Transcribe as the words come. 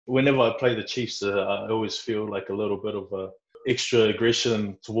whenever I play the Chiefs, I always feel like a little bit of extra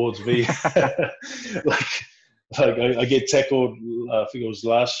aggression towards me. like I get tackled. I think it was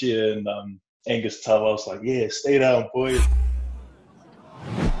last year, and Angus Tubb. I was like, "Yeah, stay down, boy."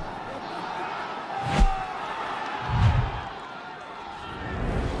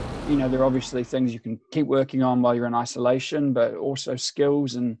 You know, there are obviously things you can keep working on while you're in isolation, but also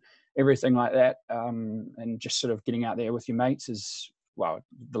skills and everything like that. And just sort of getting out there with your mates is, well,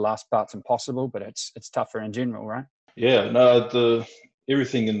 the last part's impossible, but it's tougher in general, right? Yeah, no,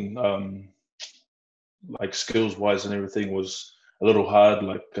 everything in like skills wise and everything was a little hard.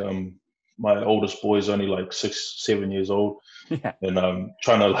 Like my oldest boy is only like 6-7 years old. Yeah. And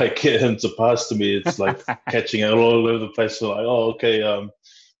trying to like get him to pass to me, it's like catching out all over the place. So like, oh, okay,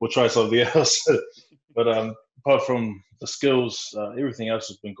 we'll try something else. But apart from the skills, everything else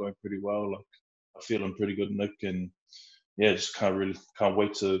has been going pretty well. Like I'm feeling pretty good, Nick, and yeah, just can't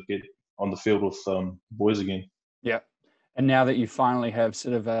wait to get on the field with boys again. Yeah. And now that you finally have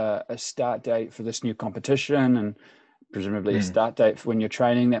sort of a start date for this new competition and presumably a start date for when you're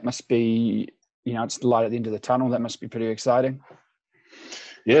training, that must be, you know, it's the light at the end of the tunnel. That must be pretty exciting.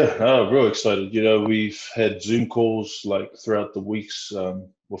 Yeah, real excited. You know, we've had Zoom calls like throughout the weeks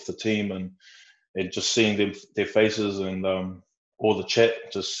with the team and just seeing their faces and all the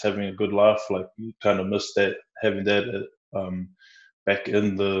chat, just having a good laugh. Like you kind of miss that, having that back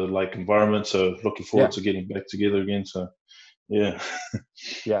in the like environment. So looking forward to getting back together again. So yeah.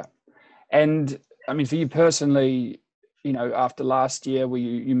 Yeah. And I mean, for you personally, you know, after last year where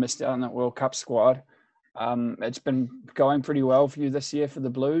you missed out on that World Cup squad, it's been going pretty well for you this year for the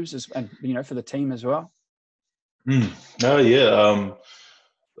Blues and, you know, for the team as well. No, yeah.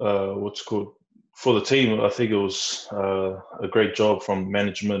 What's called for the team, I think it was a great job from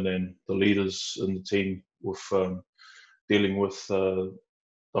management and the leaders in the team with dealing with the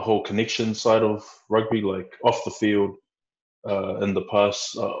whole connection side of rugby, like off the field. In the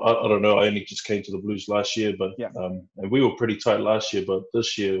past, I don't know. I only just came to the Blues last year, but and we were pretty tight last year. But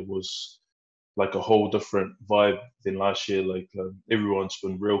this year was like a whole different vibe than last year. Like everyone's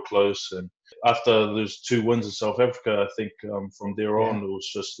been real close, and after those 2 wins in South Africa, I think from there on it was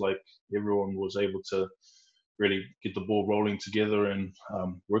just like everyone was able to really get the ball rolling together and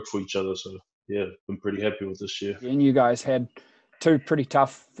work for each other. So yeah, been pretty happy with this year. And you guys had 2 pretty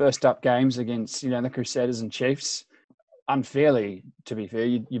tough first up games against, you know, the Crusaders and Chiefs. Unfairly, to be fair,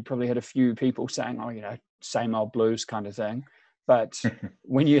 you probably had a few people saying, oh, you know, same old Blues kind of thing. But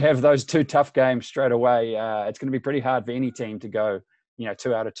when you have those 2 tough games straight away, it's going to be pretty hard for any team to go, you know,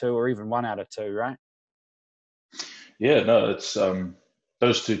 2 out of 2 or even 1 out of 2, right? Yeah, no, it's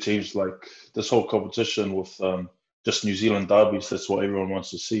those 2 teams, like this whole competition with just New Zealand derbies, that's what everyone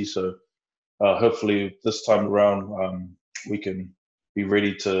wants to see. So hopefully this time around we can be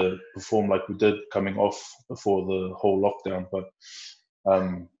ready to perform like we did coming off before the whole lockdown. But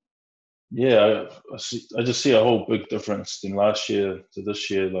yeah, I just see a whole big difference in last year to this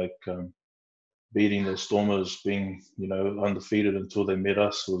year. Like beating the Stormers, being, you know, undefeated until they met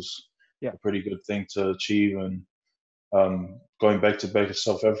us was a pretty good thing to achieve. And going back to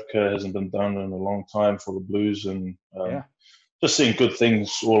South Africa hasn't been done in a long time for the Blues. And just seeing good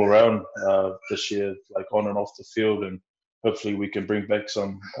things all around this year, like on and off the field. And hopefully we can bring back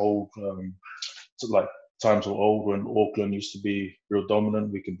some old, like times were old when Auckland used to be real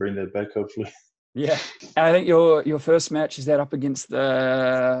dominant. We can bring that back, hopefully. Yeah. And I think your first match, is that up against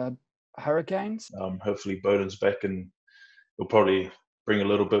the Hurricanes? Hopefully Bowden's back and we'll probably bring a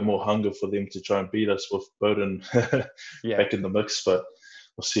little bit more hunger for them to try and beat us with Bowden back in the mix, but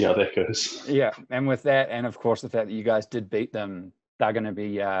we'll see how that goes. Yeah. And with that, and of course the fact that you guys did beat them, they're going to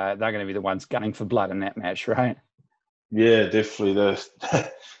be the ones gunning for blood in that match, right? Yeah, definitely.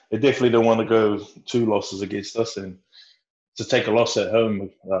 They definitely don't want to go 2 losses against us, and to take a loss at home.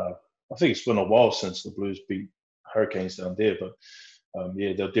 I think it's been a while since the Blues beat Hurricanes down there, but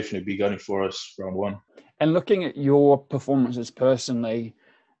yeah, they'll definitely be gunning for us round 1. And looking at your performances personally,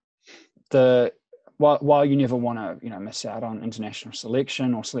 while you never want to, you know, miss out on international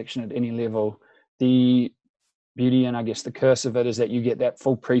selection or selection at any level, the beauty and I guess the curse of it is that you get that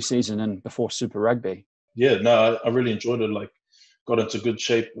full preseason in before Super Rugby. Yeah, no, I really enjoyed it. Like, got into good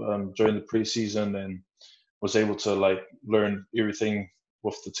shape during the preseason and was able to like learn everything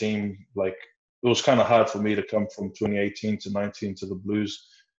with the team. Like, it was kind of hard for me to come from 2018 to 19 to the Blues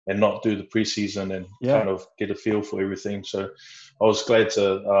and not do the preseason and kind of get a feel for everything. So I was glad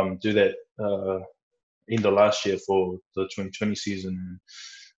to do that in the last year for the 2020 season.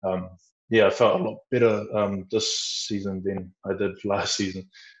 Yeah, I felt a lot better this season than I did last season.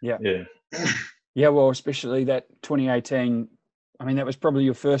 Yeah. Yeah, well, especially that 2018 I mean, that was probably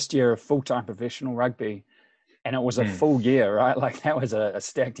your first year of full-time professional rugby, and it was a Mm. full year, right? Like that was a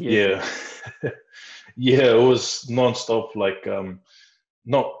stacked year for Yeah. you. Yeah, it was nonstop, like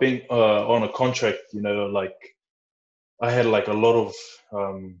not being on a contract, like I had like a lot of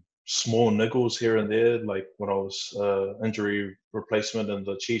small niggles here and there, like when I was injury replacement in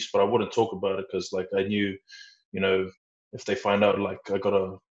the Chiefs, but I wouldn't talk about it because like I knew, if they find out like I got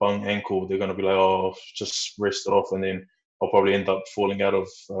a bung ankle, they're gonna be like, oh, just rest it off, and then I'll probably end up falling out of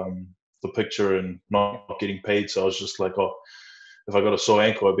the picture and not getting paid. So I was just like, oh, if I got a sore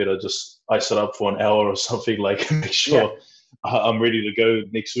ankle, I better just ice it up for an hour or something, like make sure I'm ready to go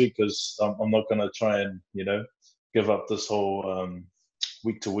next week, because I'm not gonna try and give up this whole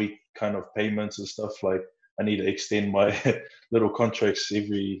week to week kind of payments and stuff. Like I need to extend my little contracts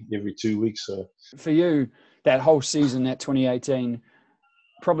every 2 weeks. So For you, that whole season, that 2018,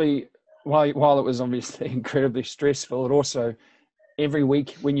 probably while it was obviously incredibly stressful, it also every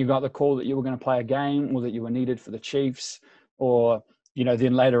week when you got the call that you were going to play a game or that you were needed for the Chiefs, or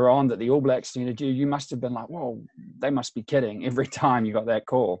then later on that the All Blacks needed you, you must have been like, whoa, they must be kidding every time you got that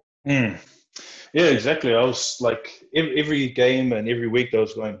call. Mm. Yeah, exactly. I was like every game and every week that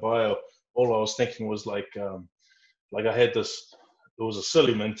was going by, all I was thinking was like I had this. It was a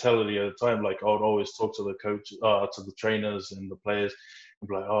silly mentality at the time. Like I would always talk to the coach, to the trainers and the players, and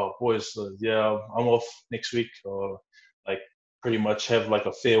be like, "Oh, boys, yeah, I'm off next week," or like pretty much have like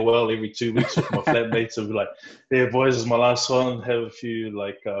a farewell every 2 weeks with my flatmates, and be like, "Yeah, boys, this is my last one. Have a few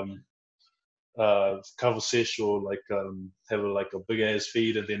like cover sesh, or like have a big ass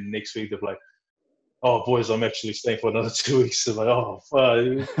feed, and then next week they're like, oh, boys, I'm actually staying for another 2 weeks. So like, oh,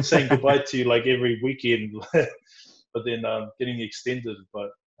 saying goodbye to you like every weekend, but then getting extended. But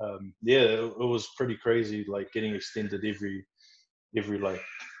yeah, it was pretty crazy, like getting extended every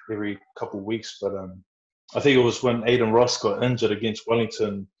couple of weeks. But I think it was when Aiden Ross got injured against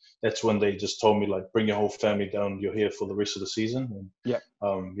Wellington. That's when they just told me like, bring your whole family down. You're here for the rest of the season. And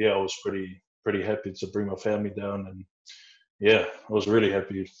yeah, I was pretty happy to bring my family down, and yeah, I was really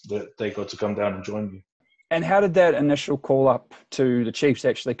happy that they got to come down and join me. And how did that initial call up to the Chiefs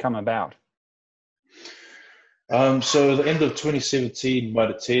actually come about? So the end of 2017, might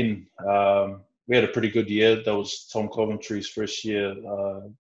have 10, we had a pretty good year. That was Tom Coventry's first year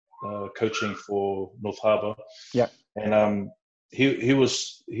coaching for North Harbour. Yeah. And he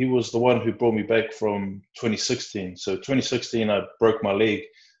was the one who brought me back from 2016. So 2016, I broke my leg,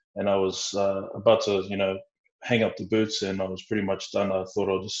 and I was about to hang up the boots, and I was pretty much done. I thought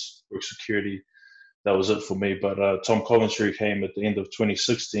I'll just work security. That was it for me. But Tom Coventry came at the end of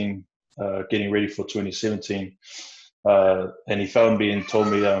 2016, getting ready for 2017. And he found me and told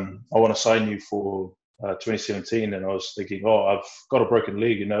me, I want to sign you for 2017. And I was thinking, oh, I've got a broken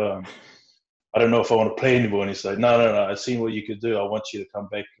leg, I don't know if I want to play anymore. And he's like, no, I've seen what you could do. I want you to come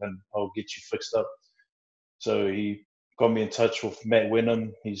back and I'll get you fixed up. So he got me in touch with Matt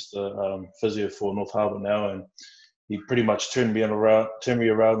Wenham. He's the physio for North Harbour now. And he pretty much turned me around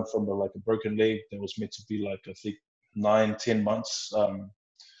from a broken leg that was meant to be like, I think, 9-10 months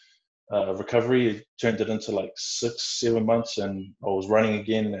recovery. It turned it into like 6-7 months, and I was running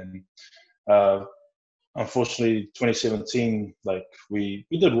again. And unfortunately, 2017, like we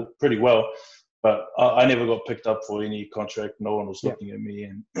did pretty well, but I never got picked up for any contract. No one was looking at me.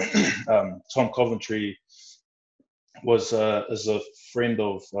 And Tom Coventry was as a friend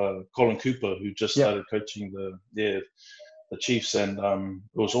of Colin Cooper, who just started coaching the Chiefs, and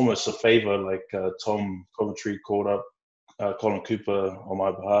it was almost a favor. Like Tom Coventry called up Colin Cooper on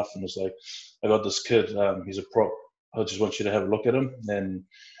my behalf and was like, I got this kid, he's a prop, I just want you to have a look at him. And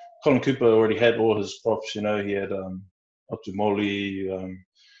Colin Cooper already had all his props, he had Otumoli,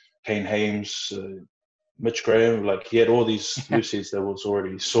 Kane Hames, Mitch Graham, like he had all these loose heads that was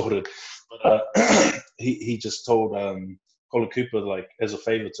already sorted. But he just told Colin Cooper, like as a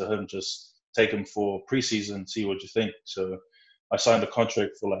favor to him, just take him for preseason, see what you think. So I signed a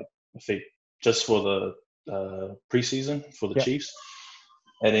contract for I think just for the preseason for the Chiefs.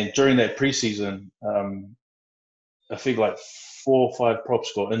 And then during that preseason, I think 4 or 5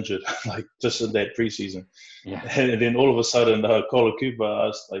 props got injured, like just in that preseason. Yeah. And then all of a sudden, Colin Cooper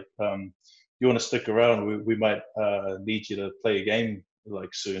asked, you want to stick around? We might need you to play a game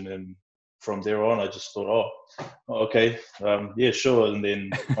soon. And from there on, I just thought, okay, yeah, sure. And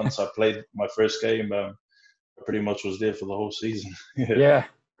then once I played my first game, I pretty much was there for the whole season. Yeah.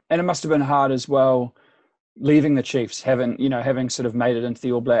 And it must have been hard as well, leaving the Chiefs, having sort of made it into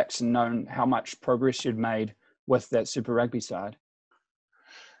the All Blacks and known how much progress you'd made with that Super Rugby side.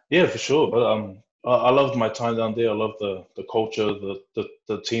 Yeah, for sure. But I loved my time down there. I loved the culture,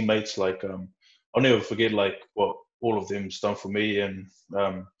 the teammates. I'll never forget what all of them's done for me. And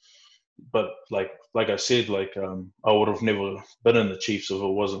but like I said, like I would have never been in the Chiefs if it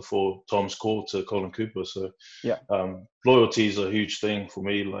wasn't for Tom's call to Colin Cooper. So Yeah. Loyalty is a huge thing for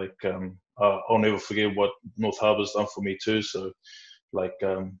me. Like I'll never forget what North Harbour's done for me too. So like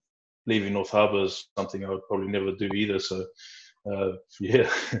leaving North Harbour is something I would probably never do either. So yeah.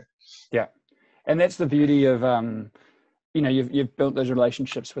 Yeah, and that's the beauty of you know, you've built those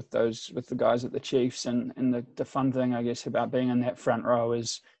relationships with the guys at the Chiefs, and the fun thing, I guess, about being in that front row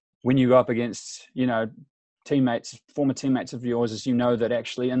is when you go up against, you know, former teammates of yours, is you know that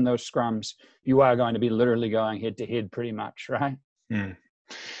actually in those scrums you are going to be literally going head to head pretty much, right? Mm.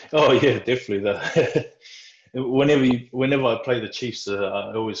 Oh yeah, definitely. That whenever I play the Chiefs,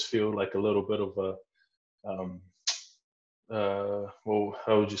 I always feel like a little bit of a well,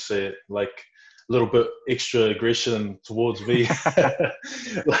 how would you say it? Like a little bit extra aggression towards me.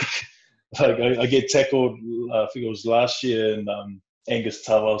 like I get tackled. I think it was last year, and Angus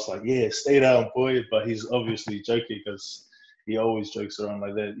Tubb. I was like, "Yeah, stay down, boy." But he's obviously joking because he always jokes around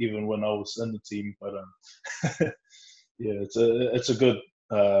like that, even when I was in the team. But yeah, it's a good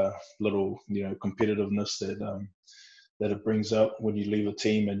little, you know, competitiveness that it brings out when you leave a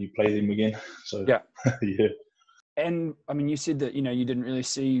team and you play them again. So Yeah. yeah. And I mean, you said that, you know, you didn't really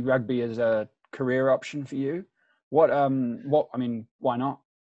see rugby as a career option for you. What I mean, why not?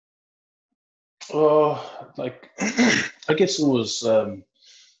 Oh, like I guess it was a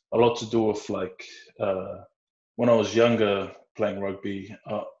lot to do with like when I was younger playing rugby.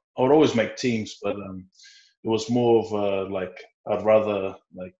 I would always make teams, but it was more of like I'd rather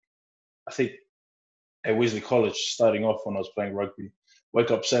like I think at Wesley College starting off when I was playing rugby,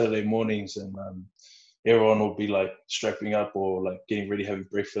 wake up Saturday mornings and everyone would be like strapping up or like getting ready, having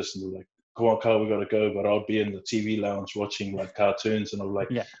breakfast, and they're like, "Come on, Carl, we gotta go." But I'll be in the TV lounge watching like cartoons, and I'm like,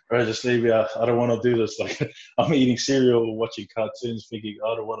 Yeah. "All right, just leave me. I don't want to do this." Like, I'm eating cereal or watching cartoons, thinking,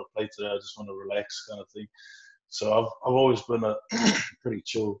 "I don't want to play today. I just want to relax," kind of thing. So I've always been a pretty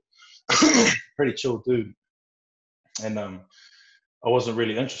chill, pretty chill dude, and I wasn't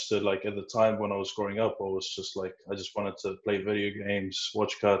really interested. Like at the time when I was growing up, I was just like, I just wanted to play video games,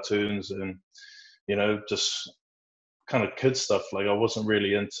 watch cartoons, and you know, just kind of kid stuff. Like I wasn't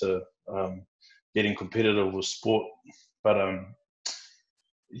really into getting competitive with sport, but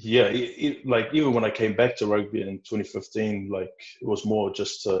yeah, like even when I came back to rugby in 2015, like it was more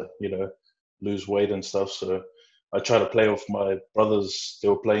just to, you know, lose weight and stuff. So I tried to play with my brothers. They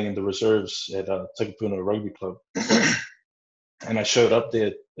were playing in the reserves at Takapuna Rugby Club, and I showed up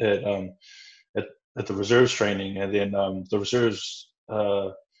there at, at the reserves training, and then the reserves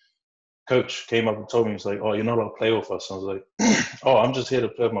coach came up and told me, he's like, "Oh, you're not allowed to play with us." I was like, "Oh, I'm just here to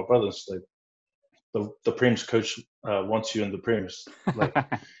play with my brothers." Like the Prems coach wants you in the Prems. Like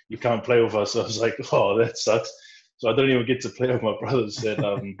you can't play with us. I was like, "Oh, that sucks." So I didn't even get to play with my brothers at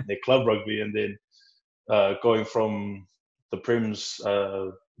their club rugby, and then going from the Prems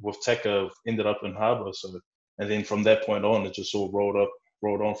with Tekka ended up in Harbour. So and then from that point on, it just all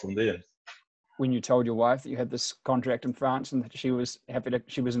rolled on from there. When you told your wife that you had this contract in France and that she was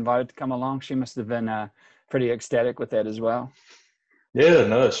she was invited to come along, she must have been pretty ecstatic with that as well. Yeah,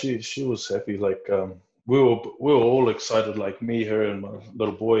 no, she was happy. Like we were all excited, like me, her, and my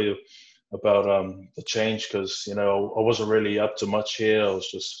little boy, about the change because you know I wasn't really up to much here. I was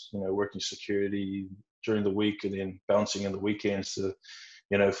just working security during the week and then bouncing in the weekends to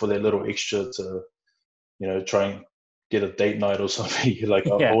for that little extra to try and get a date night or something. Like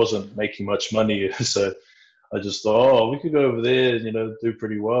I Yeah. wasn't making much money, so I just thought, oh, we could go over there and do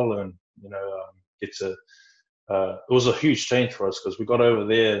pretty well and get to. It was a huge change for us because we got over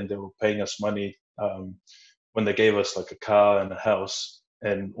there and they were paying us money when they gave us like a car and a house,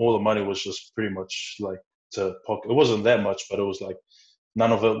 and all the money was just pretty much like to pocket. It wasn't that much, but it was like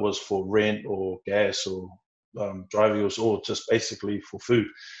none of it was for rent or gas or driving. It was all just basically for food.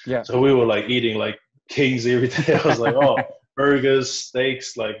 Yeah. So we were like eating like kings every day. I was like, oh, burgers,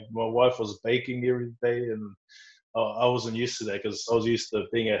 steaks. Like my wife was baking every day, and I wasn't used to that because I was used to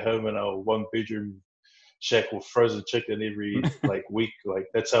being at home in a one-bedroom shack with frozen chicken every like week. Like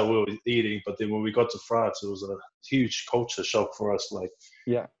that's how we were eating. But then when we got to France, it was a huge culture shock for us. Like,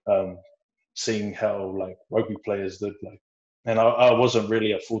 yeah, seeing how like rugby players did. Like, and I wasn't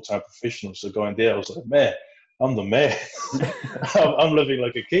really a full-time professional, so going there, I was like, man, I'm the man. I'm living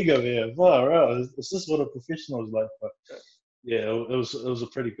like a king over here. Wow, is this what a professional is like? But yeah, it was a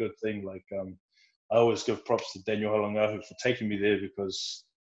pretty good thing. Like, I always give props to Daniel Halangahu for taking me there because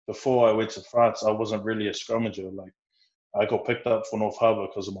before I went to France, I wasn't really a scrummager. Like, I got picked up for North Harbour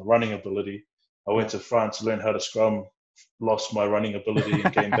because of my running ability. I went to France, learned how to scrum, lost my running ability,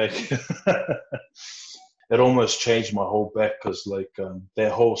 and came back. it almost changed my whole back because like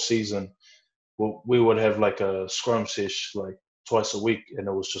that whole season, we would have like a scrum sesh like twice a week, and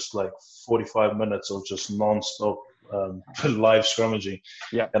it was just like 45 minutes of just non-stop live scrummaging.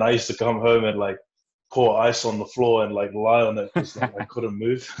 Yeah. And I used to come home and like pour ice on the floor and like lie on it because like I couldn't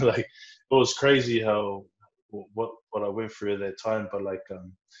move. Like it was crazy how what I went through at that time. But like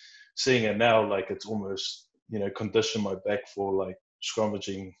seeing it now, like it's almost, you know, conditioned my back for like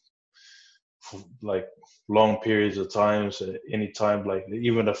scrummaging for like long periods of times at any time. Like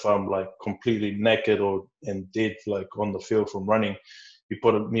even if I'm like completely naked or and dead like on the field from running, you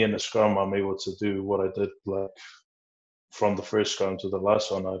put me in a scrum, I'm able to do what I did like from the first scrum to the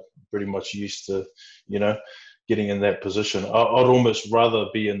last one. I'm pretty much used to, you know, getting in that position. I'd almost rather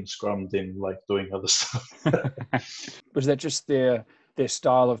be in scrum than like doing other stuff. Was that just their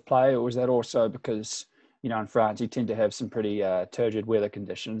style of play, or was that also because, you know, in France you tend to have some pretty turgid weather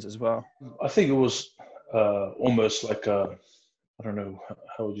conditions as well? I think it was almost like a, I don't know,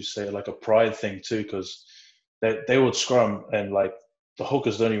 how would you say it, like a pride thing too, because they would scrum and like the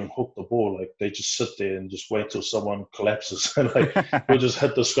hookers don't even hook the ball. Like they just sit there and just wait till someone collapses. And like we'll just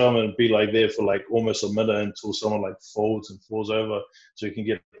hit the scrum and be like there for like almost a minute until someone like folds and falls over so you can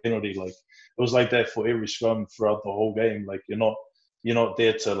get a penalty. Like it was like that for every scrum throughout the whole game. Like you're not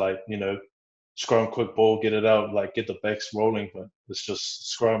there to like, you know, scrum, quick ball, get it out, like get the backs rolling, but it's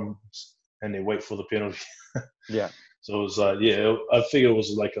just scrum and then wait for the penalty. Yeah. So it was yeah, I figure it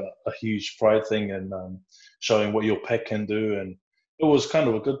was like a huge pride thing and showing what your pack can do. And it was kind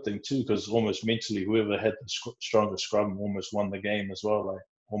of a good thing too, because almost mentally, whoever had the strongest scrum almost won the game as well, like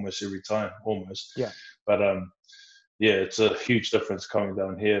almost every time, almost. Yeah. But yeah, it's a huge difference coming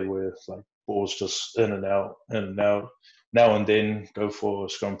down here where like balls just in and out, now and then go for a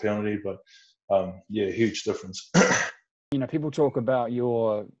scrum penalty. But yeah, huge difference. You know, people talk about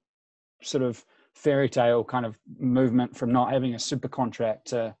your sort of fairy tale kind of movement from not having a super contract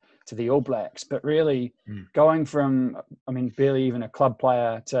to the All Blacks, but really going from, I mean, barely even a club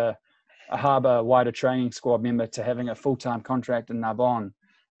player to a harbour wider training squad member to having a full-time contract in Narbonne.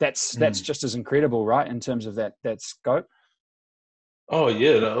 That's just as incredible, right? In terms of that scope. Oh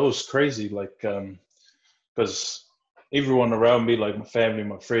yeah, that was crazy. Like, because everyone around me, like my family,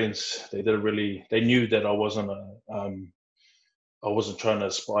 my friends, they knew that I wasn't trying to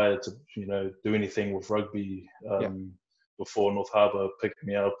aspire to, you know, do anything with rugby before North Harbour picked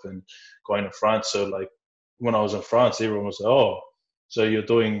me up and going to France. So like when I was in France, everyone was like, "Oh, so you're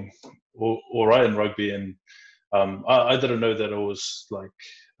doing all right in rugby?" And I didn't know that it was like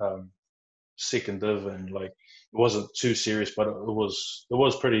second div and like it wasn't too serious, but it was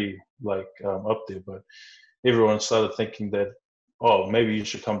pretty like up there. But everyone started thinking that, oh, maybe you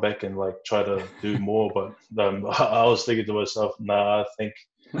should come back and like try to do more. But I was thinking to myself, nah, I think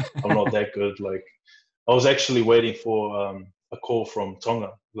I'm not that good. Like I was actually waiting for a call from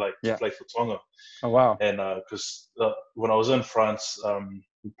Tonga, like to play for Tonga. Oh wow! And because when I was in France,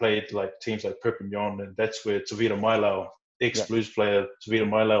 we played like teams like Perpignan, and that's where Tavita Mailau, ex-Blues player Tavita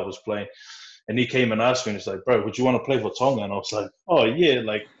Mailau, was playing. And he came and asked me, and he's like, "Bro, would you want to play for Tonga?" And I was like, "Oh yeah,"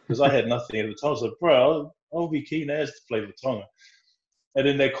 like because I had nothing at the time. I was like, "Bro, I'll be keen as to play for Tonga." And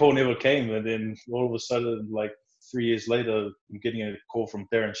then that call never came. And then all of a sudden, like 3 years later, I'm getting a call from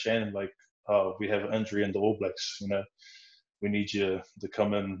Darren Shannon, like, "Oh, we have an injury in the All Blacks. You know, we need you to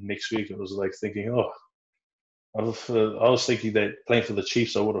come in next week." I was like thinking, oh, I was thinking that playing for the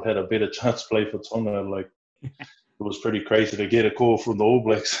Chiefs, I would have had a better chance to play for Tonga. Like, it was pretty crazy to get a call from the All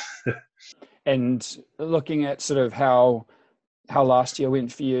Blacks. And looking at sort of how last year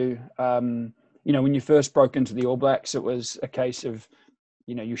went for you, you know, when you first broke into the All Blacks, it was a case of,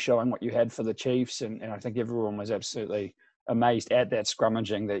 you know, you showing what you had for the Chiefs, and I think everyone was absolutely amazed at that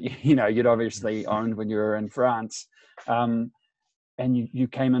scrummaging that, you know, you'd obviously owned when you were in France. And you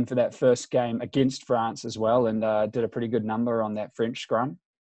came in for that first game against France as well, and did a pretty good number on that French scrum.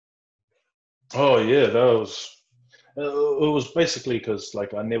 Oh yeah, it was basically because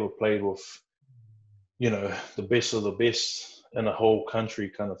like I never played with, you know, the best of the best in a whole country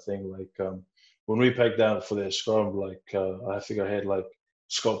kind of thing. Like when we packed down for that scrum, like I think I had like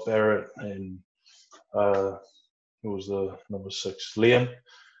Scott Barrett and who was the number 6, Liam.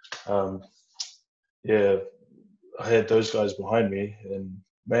 Yeah, I had those guys behind me, and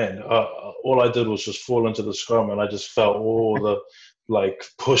man, all I did was just fall into the scrum, and I just felt all the like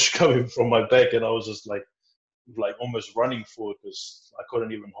push coming from my back, and I was just like almost running forward because I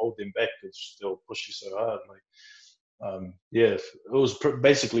couldn't even hold them back because they were pushing so hard. Like, yeah, it was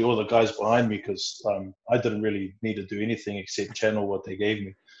basically all the guys behind me because I didn't really need to do anything except channel what they gave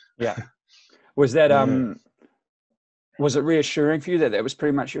me. Yeah, was that Was it reassuring for you that was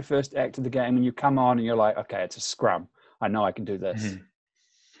pretty much your first act of the game and you come on and you're like, okay, it's a scrum. I know I can do this.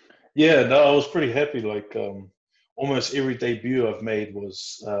 Yeah, no, I was pretty happy. Like almost every debut I've made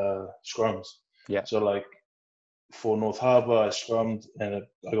was scrums. Yeah. So like for North Harbour, I scrummed and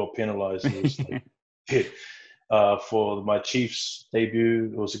I got penalised. It was like, for my Chiefs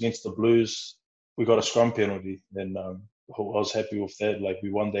debut, it was against the Blues. We got a scrum penalty, and I was happy with that. Like we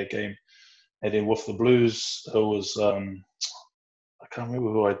won that game. And then with the Blues, it was I can't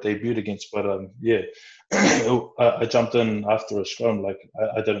remember who I debuted against, but yeah, I jumped in after a scrum. Like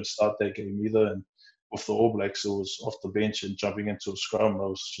I didn't start that game either, and with the All Blacks, it was off the bench and jumping into a scrum. I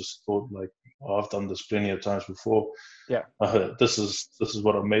was just thought like, oh, I've done this plenty of times before. Yeah, this is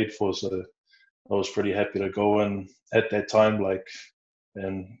what I'm made for. So I was pretty happy to go in at that time, like,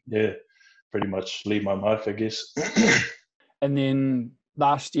 and yeah, pretty much leave my mark, I guess. And then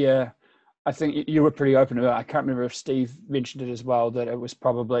last year, I think you were pretty open about it. I can't remember if Steve mentioned it as well, that it was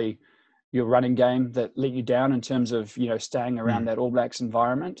probably your running game that let you down in terms of, staying around that All Blacks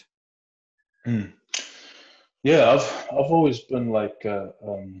environment. Yeah, I've always been like a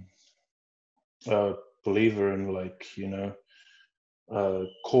believer in like,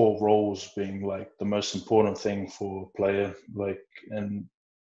 core roles being like the most important thing for a player. Like, and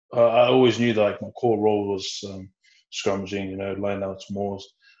I always knew that like my core role was scrummaging, line outs,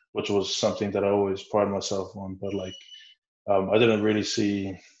 mauls, which was something that I always pride myself on. But like, I didn't really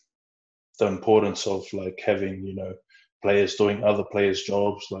see the importance of like having, players doing other players'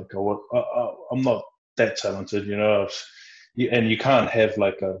 jobs. Like, I'm not that talented, and you can't have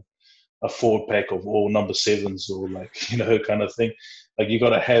like a forward pack of all number sevens or like, kind of thing. Like you got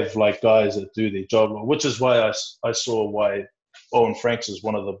to have like guys that do their job, which is why I saw why Owen Franks is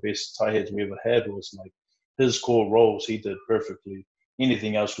one of the best tie heads we ever had. Was like his core roles he did perfectly.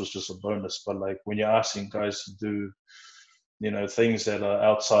 Anything else was just a bonus. But like when you're asking guys to do, things that are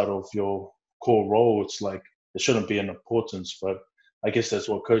outside of your core role, it's like it shouldn't be an importance. But I guess that's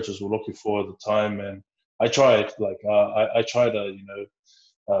what coaches were looking for at the time. And I tried, like I try to,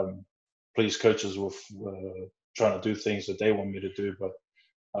 please coaches with trying to do things that they want me to do. But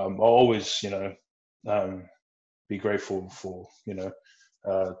I'll always, be grateful for,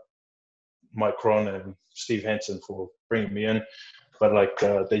 Mike Cron and Steve Hansen for bringing me in. But like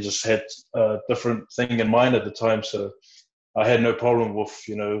they just had a different thing in mind at the time. So I had no problem with,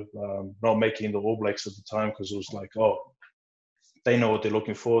 not making the All Blacks at the time, because it was like, oh, they know what they're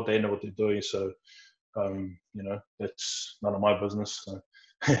looking for. They know what they're doing. So, that's none of my business. So,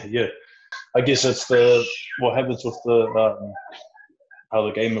 yeah. I guess it's what happens with the how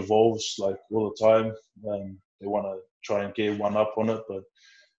the game evolves, like all the time. They want to try and get one up on it, but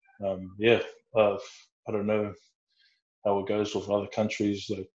yeah, I don't know how it goes with other countries.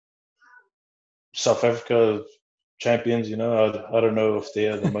 Like South Africa champions, I don't know if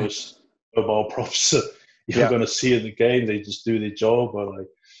they're the most mobile props you're going to see in the game. They just do their job, or like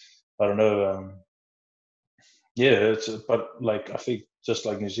I don't know. Yeah, but like I think just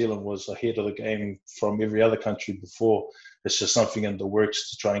like New Zealand was ahead of the game from every other country before, it's just something in the works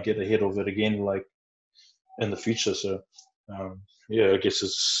to try and get ahead of it again, like in the future. So yeah, I guess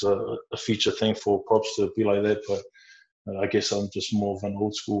it's a future thing for props to be like that. But I guess I'm just more of an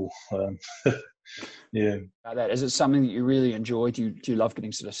old school. Yeah. Is it something that you really enjoy? Do you love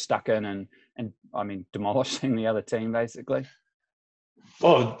getting sort of stuck in and I mean demolishing the other team basically?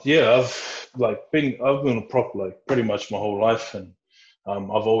 Oh yeah, I've been a prop like pretty much my whole life, and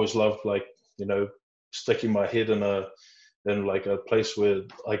I've always loved like sticking my head in like a place where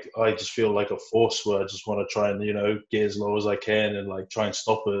like I just feel like a force, where I just want to try and get as low as I can and like try and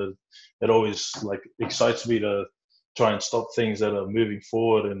stop it. It always like excites me to try and stop things that are moving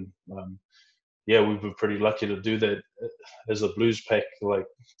forward, and yeah, we've been pretty lucky to do that as a Blues pack. Like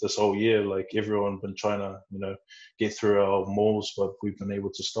this whole year, like everyone been trying to, get through our mauls, but we've been able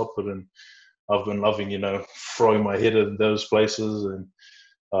to stop it. And I've been loving, throwing my head in those places and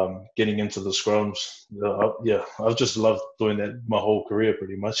getting into the scrums. Yeah, I've just loved doing that my whole career,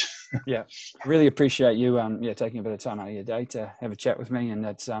 pretty much. Yeah, really appreciate you, taking a bit of time out of your day to have a chat with me. And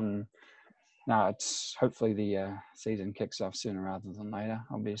that's it's hopefully the season kicks off sooner rather than later,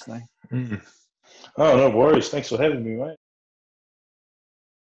 obviously. Oh, no worries. Thanks for having me, mate.